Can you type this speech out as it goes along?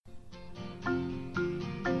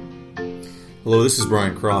Hello, this is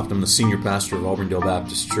Brian Croft. I'm the senior pastor of Auburndale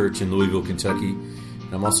Baptist Church in Louisville, Kentucky,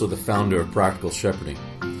 and I'm also the founder of Practical Shepherding.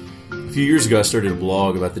 A few years ago, I started a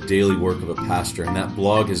blog about the daily work of a pastor, and that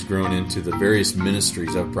blog has grown into the various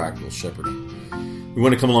ministries of Practical Shepherding. We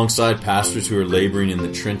want to come alongside pastors who are laboring in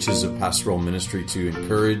the trenches of pastoral ministry to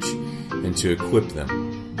encourage and to equip them.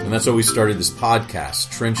 And that's why we started this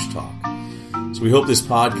podcast, Trench Talk. So we hope this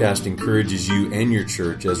podcast encourages you and your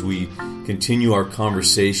church as we continue our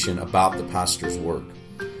conversation about the pastor's work.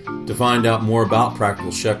 To find out more about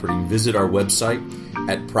Practical Shepherding, visit our website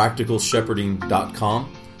at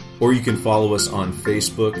practicalshepherding.com, or you can follow us on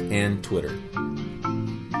Facebook and Twitter.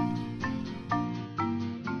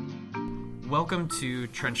 Welcome to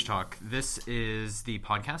Trench Talk. This is the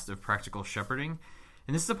podcast of Practical Shepherding,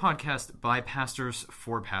 and this is a podcast by pastors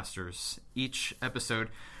for pastors. Each episode,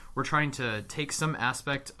 we're trying to take some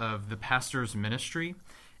aspect of the pastor's ministry,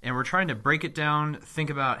 and we're trying to break it down, think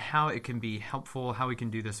about how it can be helpful, how we can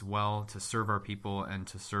do this well to serve our people and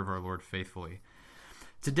to serve our Lord faithfully.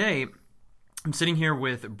 Today, I'm sitting here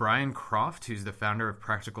with Brian Croft, who's the founder of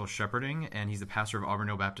Practical Shepherding, and he's the pastor of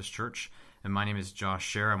Auburndale Baptist Church. And my name is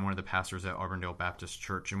Josh Scher. I'm one of the pastors at Auburndale Baptist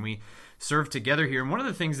Church, and we serve together here. And one of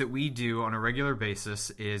the things that we do on a regular basis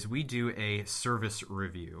is we do a service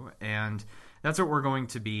review, and that's what we're going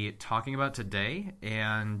to be talking about today,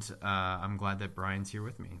 and I'm glad that Brian's here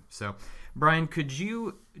with me. So, Brian, could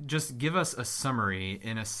you just give us a summary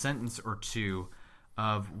in a sentence or two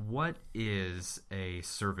of what is a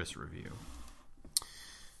service review?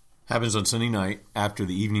 Happens on Sunday night after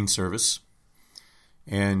the evening service,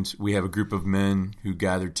 and we have a group of men who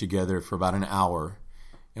gathered together for about an hour,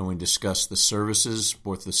 and we discuss the services,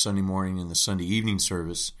 both the Sunday morning and the Sunday evening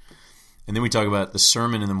service. And then we talk about the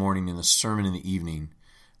sermon in the morning and the sermon in the evening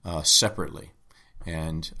separately.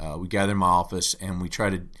 And we gather in my office and we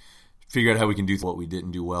try to figure out how we can do what we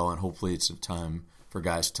didn't do well, and hopefully it's a time for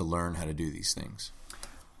guys to learn how to do these things.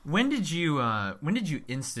 When did you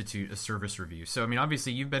institute a service review? So, I mean,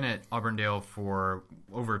 obviously you've been at Auburndale for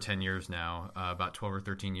over 10 years now, about 12 or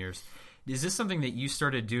 13 years. Is this something that you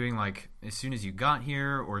started doing like as soon as you got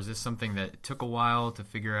here, or is this something that took a while to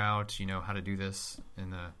figure out, how to do this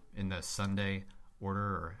in the Sunday order,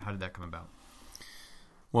 or how did that come about?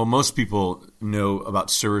 Well, most people know about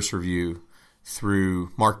service review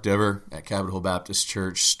through Mark Dever at Capitol Hill Baptist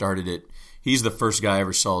Church, started it. He's the first guy I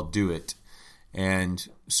ever saw do it. And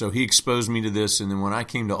so he exposed me to this, and then when I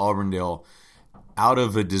came to Auburndale, out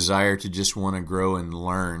of a desire to just want to grow and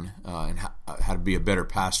learn and how to be a better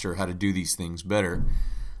pastor, how to do these things better,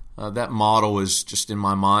 that model was just in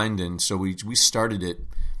my mind, and so we started it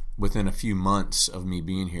within a few months of me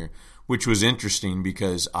being here, which was interesting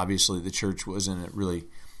because obviously the church was in a really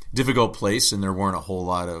difficult place, and there weren't a whole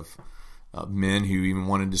lot of men who even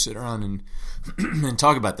wanted to sit around and and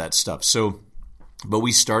talk about that stuff. So, but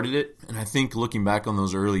we started it, and I think looking back on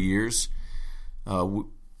those early years,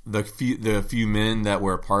 the few men that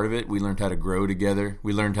were a part of it, we learned how to grow together.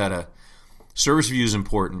 We learned how to service review is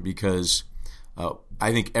important because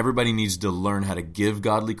I think everybody needs to learn how to give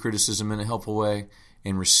godly criticism in a helpful way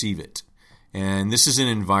and receive it. And this is an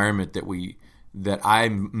environment that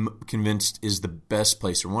I'm convinced is the best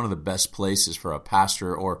place, or one of the best places for a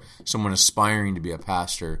pastor or someone aspiring to be a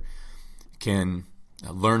pastor can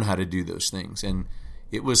learn how to do those things. And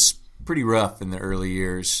it was pretty rough in the early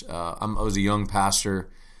years. I was a young pastor,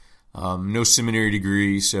 no seminary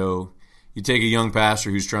degree, so you take a young pastor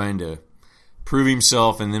who's trying to prove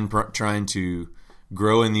himself and then trying to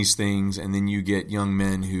grow in these things, and then you get young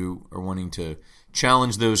men who are wanting to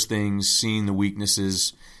challenge those things, seeing the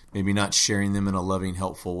weaknesses, maybe not sharing them in a loving,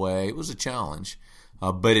 helpful way. It was a challenge,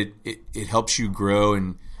 but it helps you grow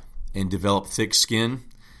and develop thick skin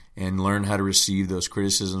and learn how to receive those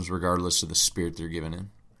criticisms regardless of the spirit they're given in.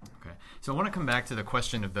 Okay, so I want to come back to the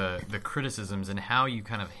question of the criticisms and how you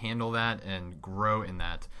kind of handle that and grow in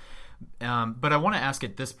that. But I want to ask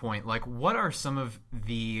at this point, like, what are some of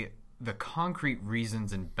the concrete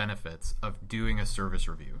reasons and benefits of doing a service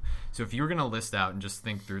review? So if you were going to list out and just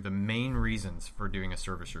think through the main reasons for doing a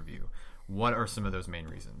service review, what are some of those main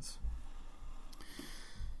reasons?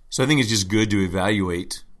 So I think it's just good to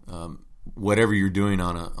evaluate whatever you're doing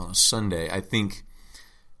on a Sunday. I think,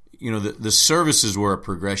 the services were a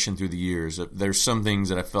progression through the years. There's some things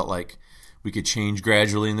that I felt like we could change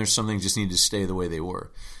gradually, and there's some things just need to stay the way they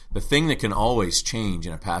were. The thing that can always change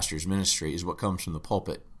in a pastor's ministry is what comes from the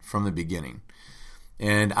pulpit from the beginning.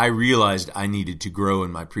 And I realized I needed to grow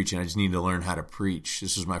in my preaching. I just needed to learn how to preach.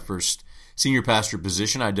 This was my first senior pastor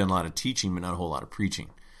position. I'd done a lot of teaching, but not a whole lot of preaching.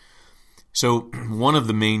 So one of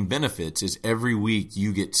the main benefits is every week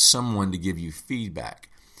you get someone to give you feedback.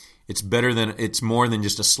 It's more than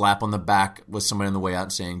just a slap on the back with somebody on the way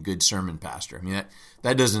out saying, "Good sermon, pastor." I mean,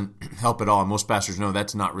 that doesn't help at all. Most pastors know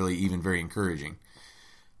that's not really even very encouraging.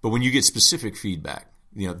 But when you get specific feedback,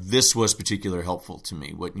 this was particularly helpful to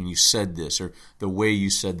me. When you said this, or the way you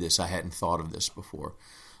said this, I hadn't thought of this before.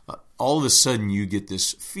 All of a sudden, you get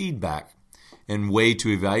this feedback and way to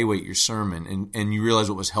evaluate your sermon, and you realize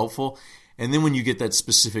what was helpful. And then when you get that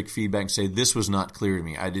specific feedback and say, "This was not clear to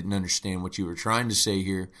me. I didn't understand what you were trying to say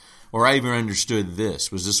here," or "I even understood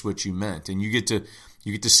this. Was this what you meant?" And you get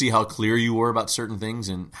to see how clear you were about certain things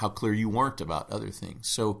and how clear you weren't about other things.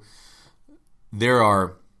 So there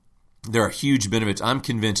are huge benefits, I'm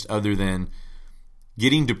convinced, other than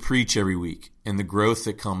getting to preach every week and the growth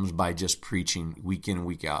that comes by just preaching week in and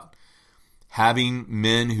week out. Having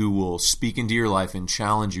men who will speak into your life and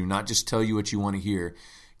challenge you, not just tell you what you want to hear,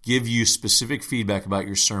 give you specific feedback about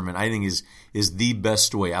your sermon, I think is the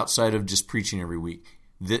best way, outside of just preaching every week.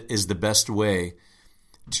 That is the best way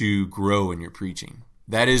to grow in your preaching.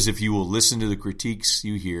 That is, if you will listen to the critiques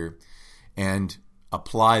you hear and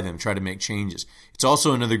apply them, try to make changes. It's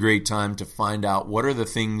also another great time to find out what are the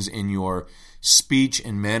things in your speech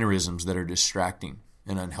and mannerisms that are distracting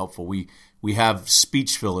and unhelpful. We have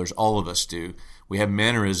speech fillers, all of us do. We have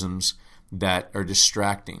mannerisms that are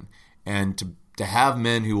distracting. And to have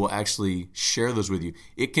men who will actually share those with you,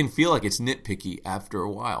 it can feel like it's nitpicky after a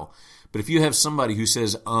while. But if you have somebody who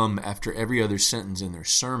says after every other sentence in their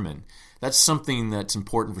sermon, that's something that's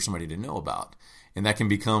important for somebody to know about, and that can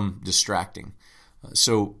become distracting.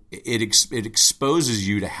 So it exposes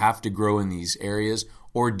you to have to grow in these areas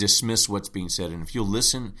or dismiss what's being said. And if you'll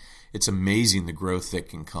listen, it's amazing the growth that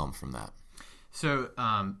can come from that. So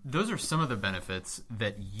those are some of the benefits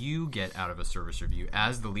that you get out of a service review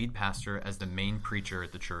as the lead pastor, as the main preacher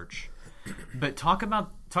at the church. But talk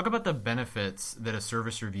about the benefits that a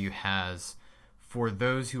service review has for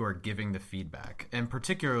those who are giving the feedback. And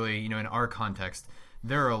particularly, in our context,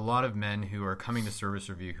 there are a lot of men who are coming to service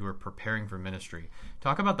review who are preparing for ministry.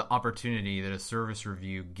 Talk about the opportunity that a service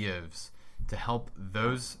review gives to help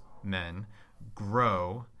those men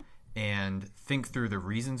grow and think through the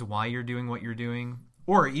reasons why you're doing what you're doing,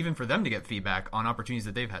 or even for them to get feedback on opportunities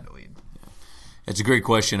that they've had to lead. It's a great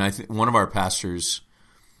question. I think one of our pastors,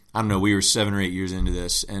 I don't know, we were 7 or 8 years into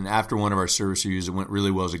this, and after one of our service reviews, it went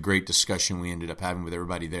really well. It was a great discussion we ended up having with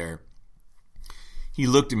everybody there. He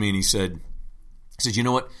looked at me and he said, "You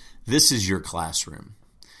know what? This is your classroom."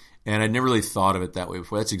 And I'd never really thought of it that way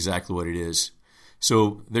before. That's exactly what it is.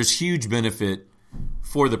 So there's huge benefit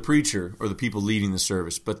for the preacher or the people leading the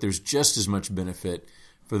service, but there's just as much benefit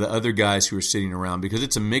for the other guys who are sitting around, because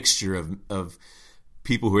it's a mixture of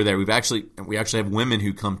people who are there. We actually have women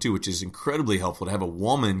who come too, which is incredibly helpful. To have a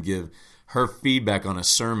woman give her feedback on a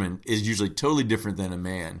sermon is usually totally different than a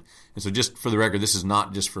man. And so just for the record, this is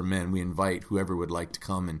not just for men. We invite whoever would like to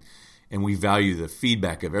come, and we value the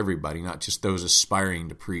feedback of everybody, not just those aspiring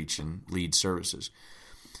to preach and lead services.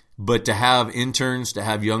 But to have interns, to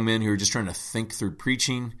have young men who are just trying to think through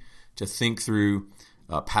preaching, to think through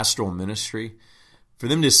pastoral ministry, for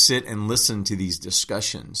them to sit and listen to these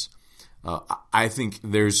discussions, I think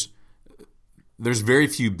there's very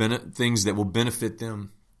few things that will benefit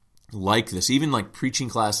them like this. Even like preaching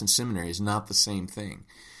class in seminary is not the same thing.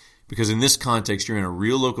 Because in this context, you're in a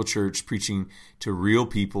real local church preaching to real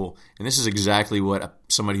people, and this is exactly what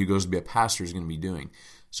somebody who goes to be a pastor is going to be doing.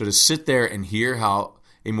 So to sit there and hear how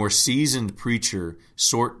a more seasoned preacher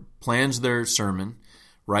plans their sermon,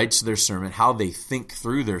 writes their sermon, how they think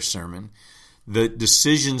through their sermon, the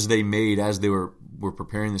decisions they made as they were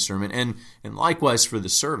preparing the sermon, and likewise for the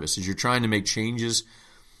service, as you're trying to make changes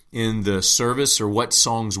in the service, or what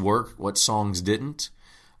songs work, what songs didn't.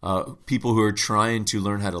 People who are trying to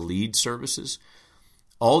learn how to lead services.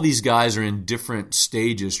 All these guys are in different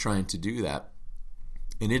stages trying to do that.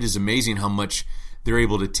 And it is amazing how much they're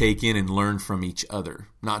able to take in and learn from each other,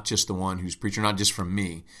 not just the one who's preaching, not just from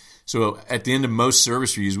me. So at the end of most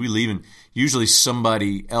service reviews, we leave, and usually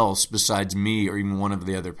somebody else besides me or even one of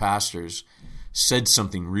the other pastors said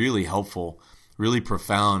something really helpful, really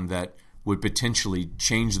profound, that would potentially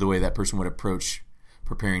change the way that person would approach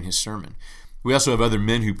preparing his sermon. We also have other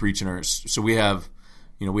men who preach in ours. So we have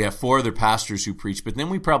 4 other pastors who preach, but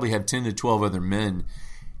then we probably have 10 to 12 other men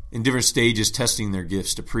in different stages testing their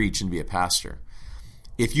gifts to preach and be a pastor.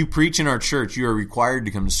 If you preach in our church, you are required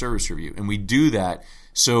to come to service review. And we do that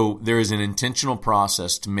so there is an intentional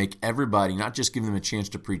process to make everybody, not just give them a chance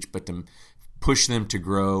to preach, but to push them to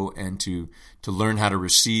grow and to learn how to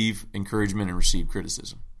receive encouragement and receive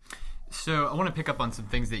criticism. So I want to pick up on some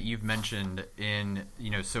things that you've mentioned in,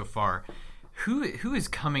 so far. Who is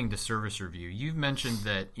coming to service review? You've mentioned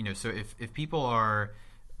that, so if people are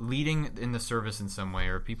leading in the service in some way,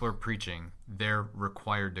 or people are preaching, they're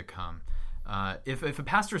required to come. If a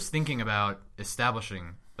pastor is thinking about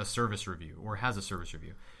establishing a service review or has a service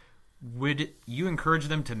review, would you encourage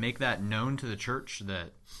them to make that known to the church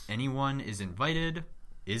that anyone is invited?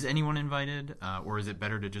 Is anyone invited? Or is it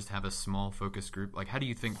better to just have a small focus group? Like, how do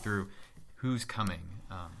you think through who's coming?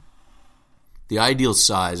 The ideal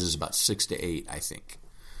size is about 6 to 8, I think.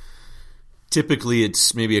 Typically,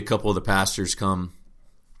 it's maybe a couple of the pastors come.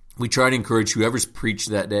 We try to encourage whoever's preached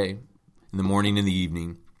that day, in the morning and the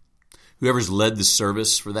evening, whoever's led the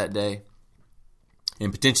service for that day,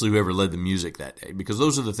 and potentially whoever led the music that day, because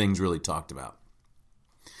those are the things really talked about.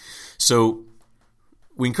 So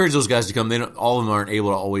we encourage those guys to come. All of them aren't able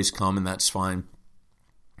to always come, and that's fine.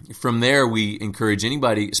 From there, we encourage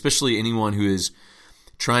anybody, especially anyone who is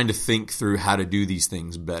trying to think through how to do these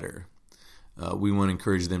things better. We want to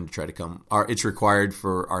encourage them to try to come. It's required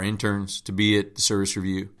for our interns to be at the service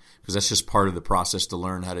review, because that's just part of the process to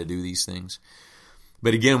learn how to do these things.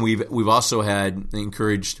 But again, we've also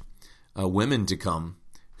encouraged women to come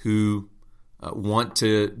who want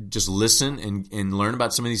to just listen and learn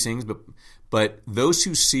about some of these things. But those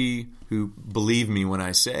who believe me when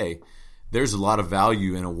I say there's a lot of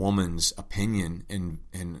value in a woman's opinion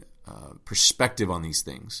and perspective on these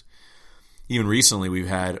things. Even recently, we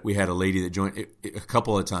had a lady that joined a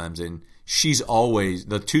couple of times, and she's always,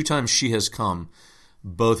 the 2 times she has come,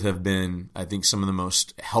 both have been, I think, some of the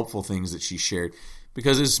most helpful things that she shared.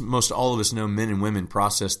 Because as most all of us know, men and women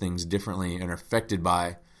process things differently and are affected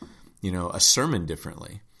by, a sermon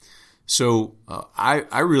differently. So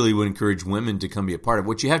I really would encourage women to come be a part of it.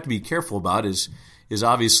 What you have to be careful about is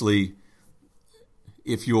obviously,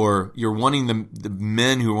 if you're wanting the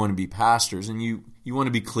men who want to be pastors, and you want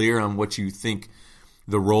to be clear on what you think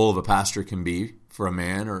the role of a pastor can be for a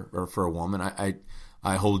man or for a woman.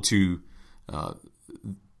 I hold to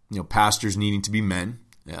pastors needing to be men.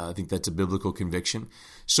 I think that's a biblical conviction.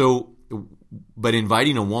 So, but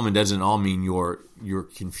inviting a woman doesn't all mean you're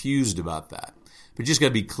confused about that. But you just got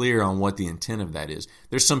to be clear on what the intent of that is.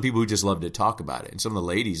 There's some people who just love to talk about it, and some of the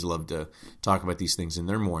ladies love to talk about these things, and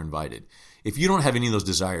they're more invited. If you don't have any of those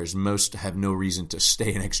desires, most have no reason to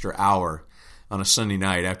stay an extra hour on a Sunday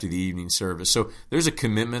night after the evening service. So there's a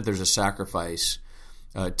commitment, there's a sacrifice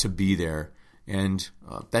to be there, and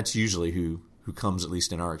that's usually who comes, at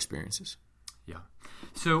least in our experiences. Yeah.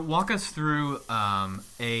 So walk us through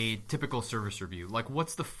a typical service review. Like,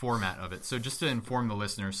 what's the format of it? So just to inform the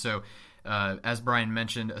listeners, so as Brian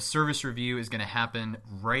mentioned, a service review is going to happen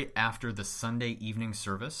right after the Sunday evening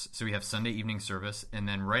service. So we have Sunday evening service, and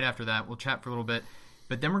then right after that, we'll chat for a little bit,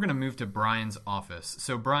 but then we're going to move to Brian's office.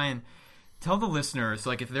 So Brian, tell the listeners,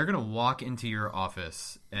 like, if they're going to walk into your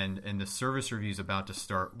office and the service review is about to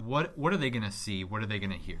start, what are they going to see? What are they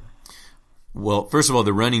going to hear? Well, first of all,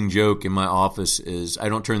 the running joke in my office is I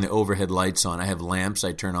don't turn the overhead lights on. I have lamps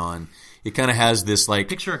I turn on. It kind of has this, like,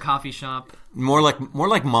 picture a coffee shop, more like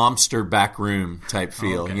Momster back room type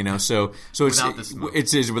feel, okay. So without the smoke.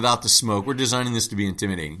 It's without the smoke. We're designing this to be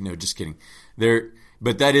intimidating. No, just kidding.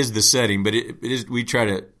 But that is the setting. But it is. We try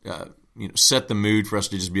to set the mood for us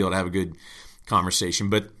to just be able to have a good conversation.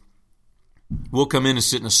 But we'll come in and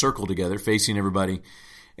sit in a circle together, facing everybody,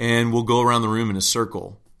 and we'll go around the room in a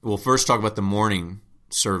circle. We'll first talk about the morning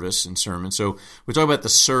service and sermon. So we talk about the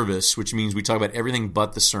service, which means we talk about everything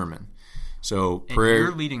but the sermon. So and prayer.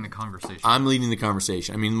 You're leading the conversation. I'm leading the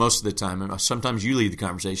conversation. I mean, most of the time. Sometimes you lead the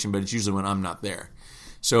conversation, but it's usually when I'm not there.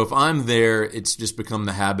 So if I'm there, it's just become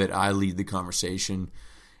the habit. I lead the conversation,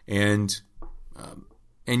 and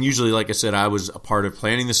usually, like I said, I was a part of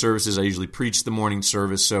planning the services. I usually preach the morning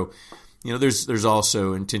service. So, there's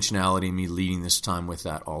also intentionality in me leading this time with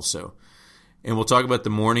that also. And we'll talk about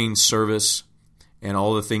the morning service and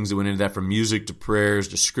all the things that went into that, from music to prayers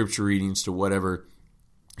to scripture readings to whatever,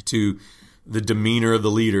 to the demeanor of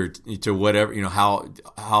the leader to whatever, how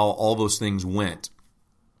all those things went.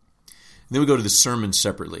 And then we go to the sermon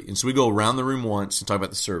separately. And so we go around the room once and talk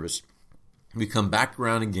about the service. We come back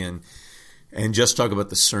around again and just talk about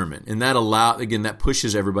the sermon. And that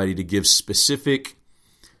pushes everybody to give specific,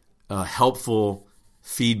 helpful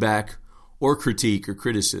feedback or critique or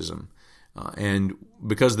criticism. And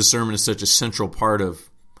because the sermon is such a central part of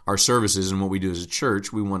our services and what we do as a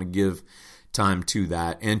church, we want to give time to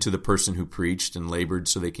that and to the person who preached and labored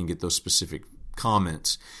so they can get those specific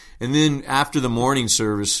comments. And then after the morning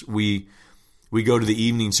service, we go to the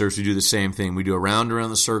evening service. We do the same thing. We do a round around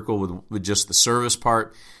the circle with just the service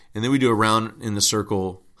part, and then we do a round in the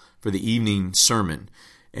circle for the evening sermon.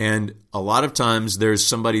 And a lot of times there's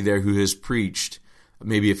somebody there who has preached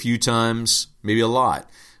maybe a few times, maybe a lot.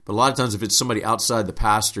 But a lot of times if it's somebody outside the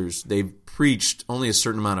pastors, they've preached only a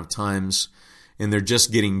certain amount of times and they're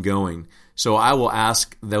just getting going. So I will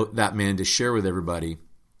ask that man to share with everybody,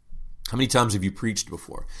 how many times have you preached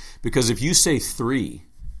before? Because if you say 3,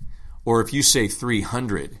 or if you say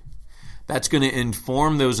 300, that's going to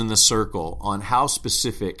inform those in the circle on how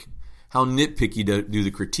specific, how nitpicky do the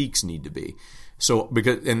critiques need to be. So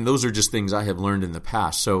and those are just things I have learned in the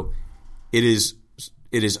past. So it is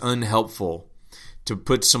unhelpful to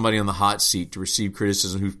put somebody on the hot seat to receive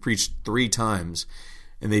criticism who've preached 3 times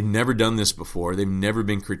and they've never done this before. They've never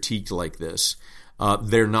been critiqued like this.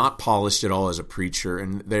 They're not polished at all as a preacher,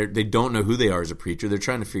 and they don't know who they are as a preacher. They're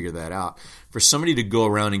trying to figure that out. For somebody to go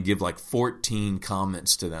around and give like 14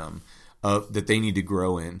 comments to them that they need to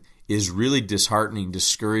grow in is really disheartening,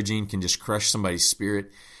 discouraging, can just crush somebody's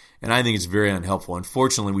spirit, and I think it's very unhelpful.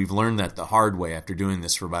 Unfortunately, we've learned that the hard way after doing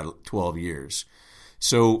this for about 12 years.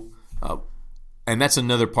 So, and that's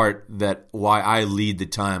another part that why I lead the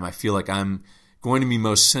time. I feel like I'm going to be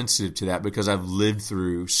most sensitive to that because I've lived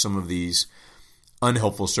through some of these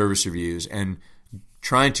unhelpful service reviews, and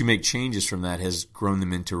trying to make changes from that has grown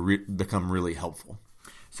them into become really helpful.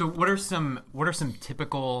 So what are some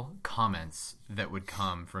typical comments that would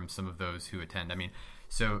come from some of those who attend? I mean,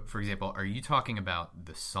 so for example, are you talking about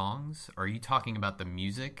the songs? Are you talking about the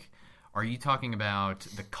music? Are you talking about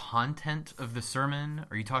the content of the sermon?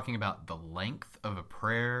 Are you talking about the length of a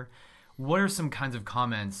prayer? What are some kinds of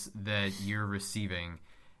comments that you're receiving?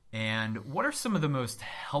 And what are some of the most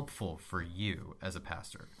helpful for you as a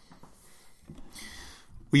pastor?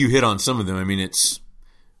 Well, you hit on some of them. I mean, it's,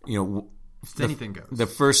 anything goes. The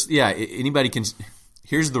first, anybody can.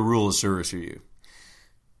 Here's the rule of service review.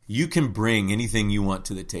 You can bring anything you want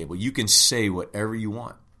to the table. You can say whatever you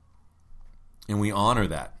want. And we honor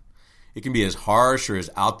that. It can be as harsh or as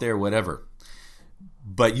out there, whatever.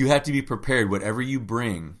 But you have to be prepared. Whatever you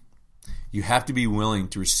bring, you have to be willing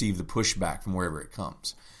to receive the pushback from wherever it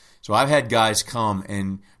comes. So I've had guys come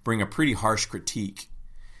and bring a pretty harsh critique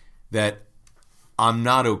that I'm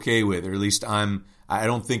not okay with, or at least I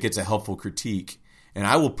don't think it's a helpful critique, and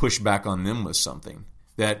I will push back on them with something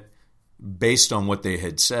that, based on what they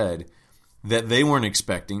had said, that they weren't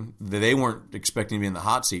expecting to be in the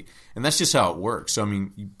hot seat, and that's just how it works. So I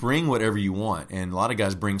mean, you bring whatever you want, and a lot of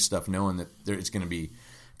guys bring stuff knowing that it's going to be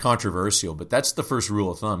controversial, but that's the first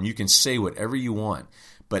rule of thumb. You can say whatever you want,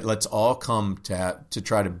 but let's all come to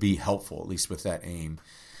try to be helpful, at least with that aim.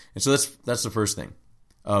 And so that's the first thing.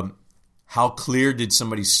 How clear did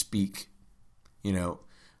somebody speak?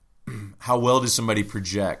 How well did somebody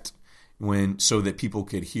project so that people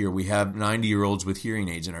could hear? We have 90-year-olds with hearing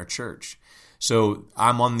aids in our church. So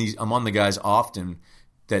I'm on the guys often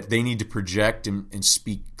that they need to project and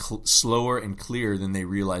speak slower and clearer than they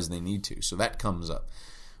realize they need to. So that comes up.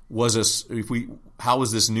 How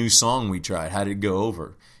was this new song we tried? How did it go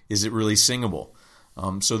over? Is it really singable?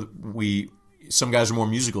 Some guys are more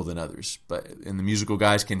musical than others, and the musical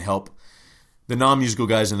guys can help the non-musical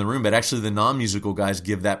guys in the room, but actually the non-musical guys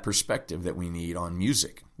give that perspective that we need on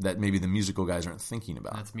music that maybe the musical guys aren't thinking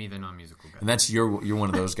about. That's me, the non-musical guy. And that's you're one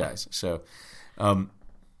of those guys. So,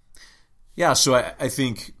 so I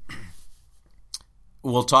think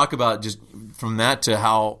we'll talk about just from that to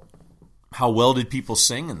how well did people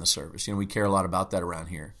sing in the service. We care a lot about that around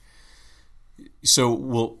here. So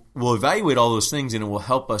we'll evaluate all those things, and it will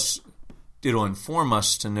help us. It'll inform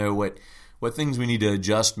us to know what things we need to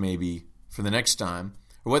adjust maybe for the next time,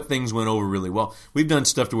 or what things went over really well. We've done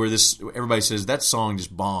stuff to where everybody says that song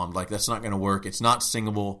just bombed. Like, that's not going to work. It's not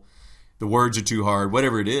singable. The words are too hard.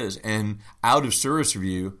 Whatever it is, and out of service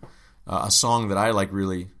review, a song that I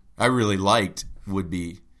really liked would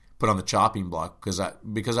be put on the chopping block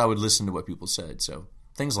because I would listen to what people said. So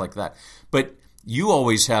things like that. But you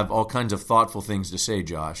always have all kinds of thoughtful things to say,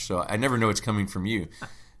 Josh. So I never know it's coming from you.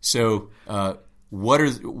 So what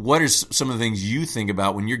are some of the things you think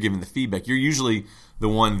about when you're giving the feedback? You're usually the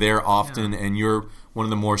one there often, and you're one of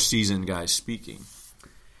the more seasoned guys speaking.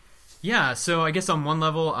 Yeah. So I guess on one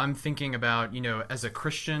level, I'm thinking about, as a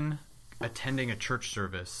Christian attending a church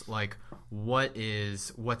service, like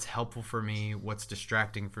what's helpful for me, what's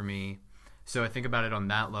distracting for me. So I think about it on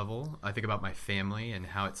that level. I think about my family and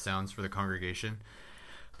how it sounds for the congregation.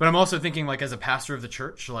 But I'm also thinking, like, as a pastor of the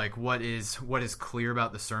church, like, what is clear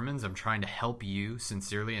about the sermons? I'm trying to help you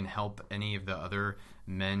sincerely and help any of the other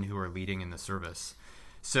men who are leading in the service.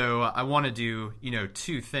 So I want to do,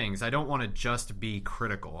 two things. I don't want to just be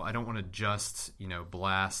critical. I don't want to just,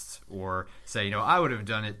 blast or say, I would have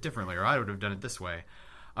done it differently, or I would have done it this way.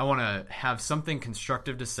 I want to have something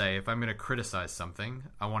constructive to say. If I'm going to criticize something,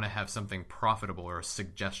 I want to have something profitable or a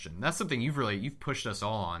suggestion. That's something you've pushed us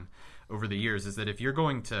all on over the years, is that if you're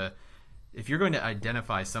going to if you're going to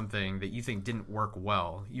identify something that you think didn't work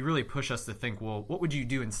well, you really push us to think, well, what would you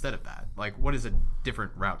do instead of that? Like, what is a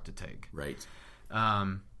different route to take? Right.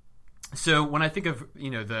 So when I think of,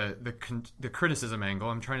 the criticism angle,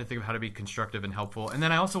 I'm trying to think of how to be constructive and helpful. And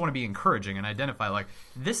then I also want to be encouraging and identify, like,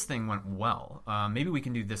 this thing went well. Maybe we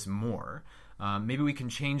can do this more. Maybe we can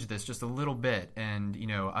change this just a little bit. And,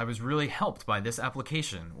 I was really helped by this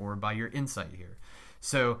application or by your insight here.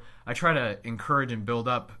 So I try to encourage and build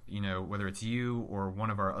up, whether it's you or one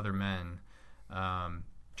of our other men,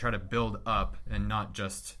 try to build up and not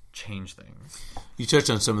just change things. You touched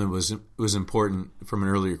on something that was important from an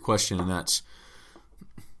earlier question, and that's,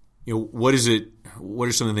 what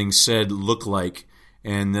are some of the things said look like?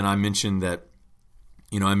 And then I mentioned that,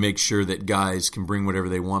 I make sure that guys can bring whatever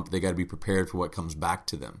they want, but they got to be prepared for what comes back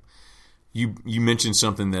to them. You mentioned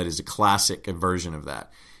something that is a classic version of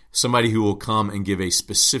that. Somebody who will come and give a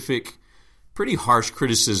specific, pretty harsh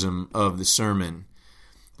criticism of the sermon,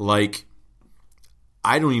 like,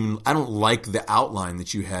 I don't like the outline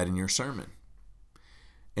that you had in your sermon.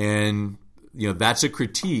 And, that's a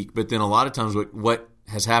critique, but then a lot of times what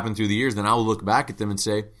has happened through the years, then I will look back at them and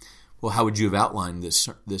say, well, how would you have outlined this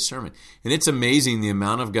sermon? And it's amazing the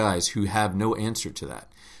amount of guys who have no answer to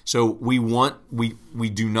that. So we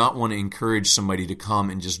do not want to encourage somebody to come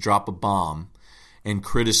and just drop a bomb and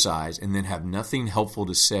criticize and then have nothing helpful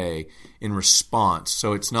to say in response.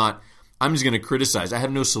 So it's not, I'm just going to criticize. I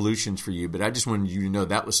have no solutions for you, but I just wanted you to know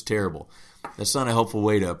that was terrible. That's not a helpful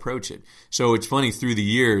way to approach it. So it's funny, through the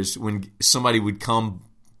years, when somebody would come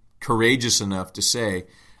courageous enough to say,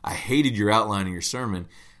 I hated your outline of your sermon,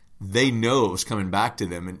 they know it was coming back to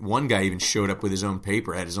them. And one guy even showed up with his own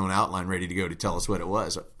paper, had his own outline ready to go to tell us what it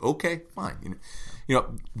was. Okay, fine.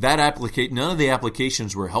 None of the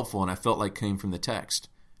applications were helpful, and I felt like came from the text.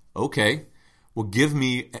 Okay, well, give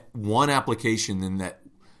me one application then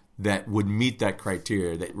that would meet that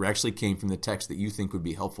criteria, that actually came from the text that you think would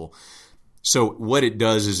be helpful. So what it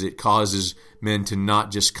does is it causes men to not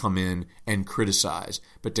just come in and criticize,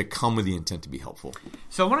 but to come with the intent to be helpful.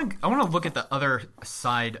 So I want to look at the other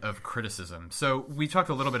side of criticism. So we talked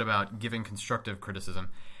a little bit about giving constructive criticism.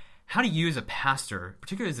 How do you, as a pastor,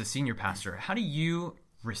 particularly as a senior pastor, how do you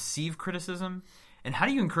receive criticism, and how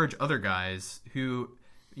do you encourage other guys who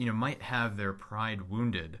might have their pride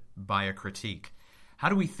wounded by a critique? How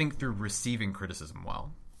do we think through receiving criticism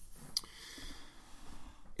well?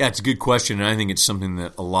 Yeah, it's a good question, and I think it's something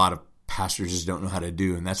that a lot of pastors just don't know how to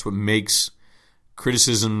do, and that's what makes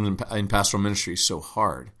criticism in pastoral ministry so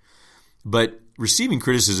hard. But receiving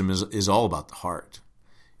criticism is all about the heart.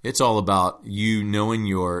 It's all about you knowing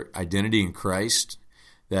your identity in Christ,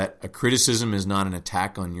 that a criticism is not an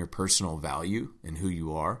attack on your personal value and who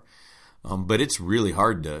you are, but it's really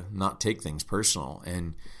hard to not take things personal,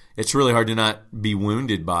 and it's really hard to not be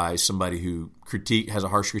wounded by somebody who has a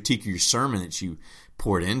harsh critique of your sermon that you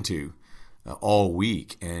poured into all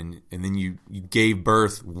week, and then you gave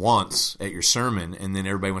birth once at your sermon, and then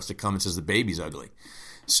everybody wants to come and says the baby's ugly.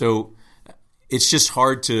 So it's just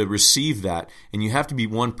hard to receive that, and you have to be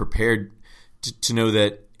prepared to know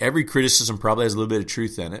that every criticism probably has a little bit of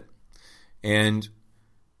truth in it, and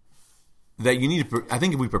that you need to. I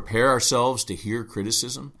think if we prepare ourselves to hear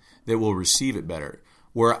criticism, that we'll receive it better.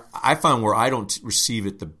 Where I find where I don't receive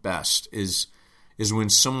it the best is when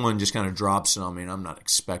someone just kind of drops it on me and I'm not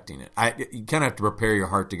expecting it. You kind of have to prepare your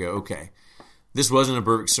heart to go, okay, this wasn't a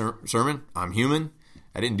perfect sermon. I'm human.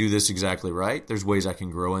 I didn't do this exactly right. There's ways I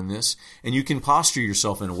can grow in this. And you can posture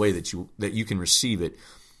yourself in a way that you can receive it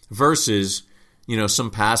versus,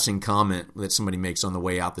 some passing comment that somebody makes on the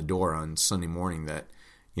way out the door on Sunday morning that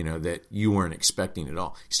you weren't expecting at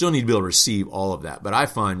all. You still need to be able to receive all of that. But I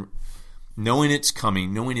find knowing it's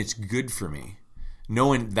coming, knowing it's good for me,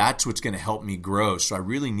 knowing that's what's going to help me grow. So I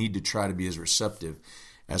really need to try to be as receptive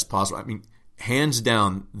as possible. I mean, hands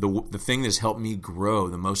down, the thing that's helped me grow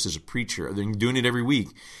the most as a preacher, other than doing it every week,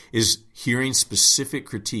 is hearing specific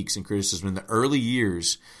critiques and criticism. In the early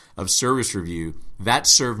years of service review, that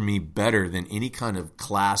served me better than any kind of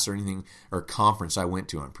class or anything or conference I went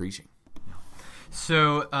to on preaching.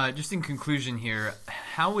 So just in conclusion here,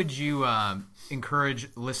 how would you encourage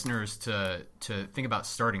listeners to think about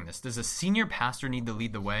starting this? Does a senior pastor need to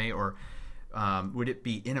lead the way, or would it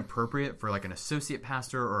be inappropriate for like an associate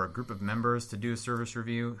pastor or a group of members to do a service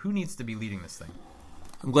review? Who needs to be leading this thing?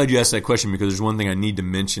 I'm glad you asked that question, because there's one thing I need to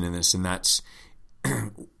mention in this, and that's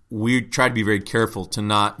we try to be very careful to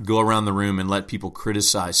not go around the room and let people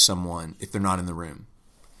criticize someone if they're not in the room.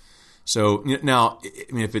 So now,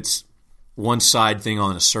 I mean, if it's one side thing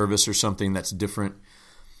on a service or something, that's different.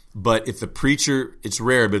 But if the preacher, it's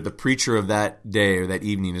rare, but if the preacher of that day or that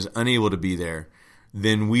evening is unable to be there,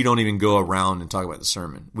 then we don't even go around and talk about the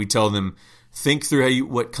sermon. We tell them, think through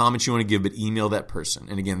what comments you want to give, but email that person.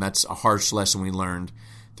 And again, that's a harsh lesson we learned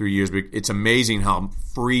through years. But it's amazing how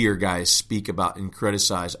freer guys speak about and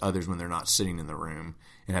criticize others when they're not sitting in the room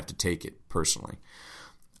and have to take it personally.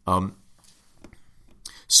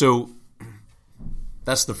 So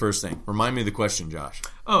that's the first thing. Remind me of the question, Josh.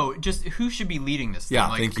 Oh, just who should be leading this thing? Yeah,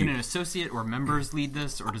 like, thank you. Can an associate or members lead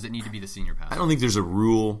this, or does it need to be the senior pastor? I don't think there's a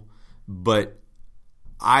rule, but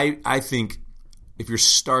I think if you're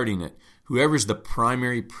starting it, whoever's the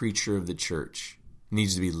primary preacher of the church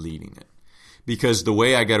needs to be leading it. Because the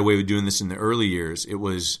way I got away with doing this in the early years, it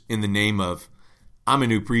was in the name of, I'm a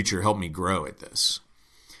new preacher, help me grow at this.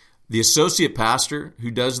 The associate pastor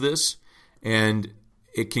who does this, and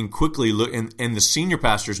it can quickly look, and the senior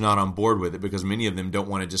pastor's not on board with it because many of them don't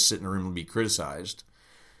want to just sit in a room and be criticized.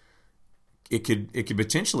 It could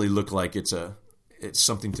potentially look like it's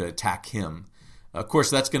something to attack him. Of course,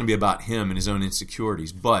 that's going to be about him and his own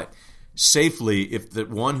insecurities. But safely, if the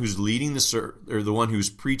one who's leading or the one who's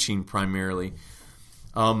preaching primarily,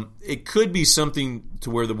 it could be something to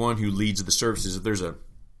where the one who leads the services, if there's a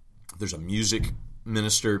music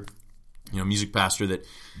minister, music pastor that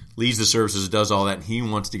leads the services, does all that, and he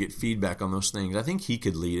wants to get feedback on those things, I think he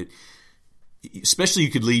could lead it. Especially,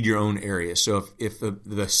 you could lead your own area. So if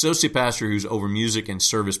the associate pastor who's over music and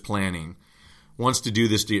service planning wants to do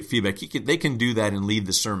this to get feedback, they can do that and lead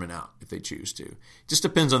the sermon out if they choose to. It just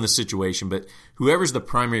depends on the situation, but whoever's the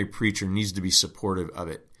primary preacher needs to be supportive of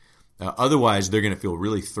it. Otherwise, they're going to feel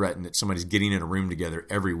really threatened that somebody's getting in a room together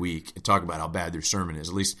every week and talk about how bad their sermon is.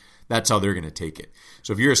 At least that's how they're going to take it.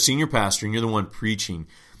 So if you're a senior pastor and you're the one preaching,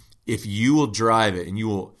 if you will drive it and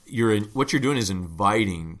what you're doing is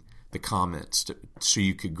inviting the comments so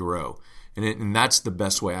you could grow. And that's the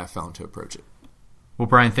best way I found to approach it. Well,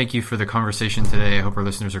 Brian, thank you for the conversation today. I hope our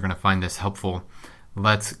listeners are going to find this helpful.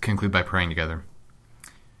 Let's conclude by praying together.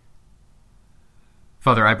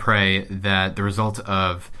 Father, I pray that the result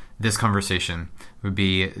of this conversation would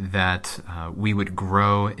be that we would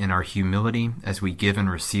grow in our humility as we give and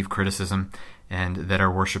receive criticism, and that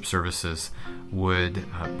our worship services would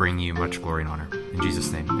bring you much glory and honor. In Jesus'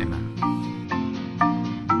 name, amen.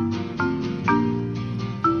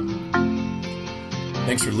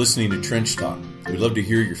 Thanks for listening to Trench Talk. We'd love to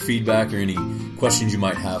hear your feedback or any questions you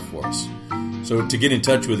might have for us. So to get in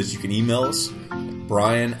touch with us, you can email us,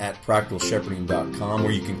 brian@practicalshepherding.com,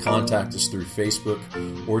 or you can contact us through Facebook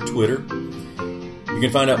or Twitter. You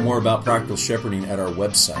can find out more about Practical Shepherding at our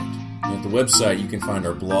website. And at the website, you can find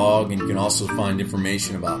our blog, and you can also find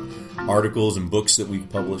information about articles and books that we've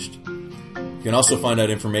published. You can also find out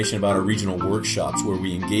information about our regional workshops where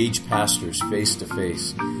we engage pastors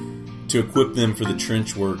face-to-face to equip them for the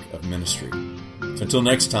trench work of ministry. So until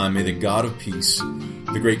next time, may the God of peace,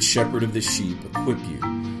 the great shepherd of the sheep, equip you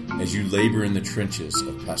as you labor in the trenches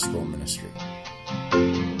of pastoral ministry.